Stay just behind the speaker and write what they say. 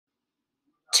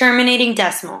Terminating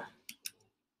decimal.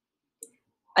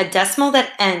 A decimal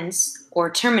that ends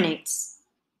or terminates.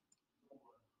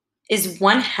 Is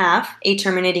 1/2 a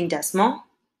terminating decimal?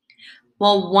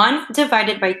 Well, 1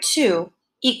 divided by 2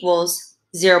 equals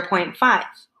 0.5.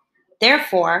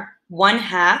 Therefore,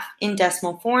 1/2 in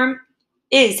decimal form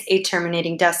is a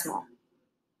terminating decimal.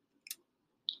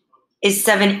 Is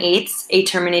 7/8 a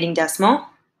terminating decimal?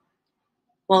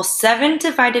 Well, 7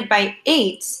 divided by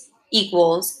 8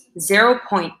 equals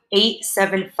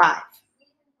 0.875.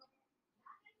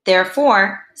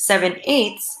 Therefore,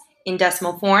 7/8 in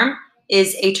decimal form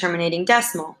is a terminating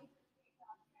decimal.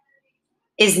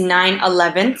 Is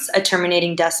 9/11 a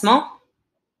terminating decimal?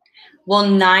 Well,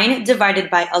 9 divided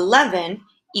by 11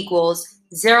 equals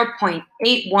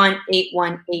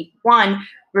 0.818181,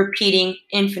 repeating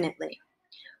infinitely.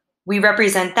 We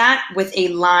represent that with a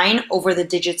line over the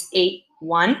digits 8,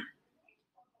 1,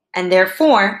 and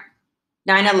therefore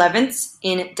 9/11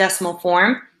 in decimal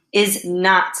form is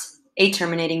not a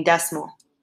terminating decimal.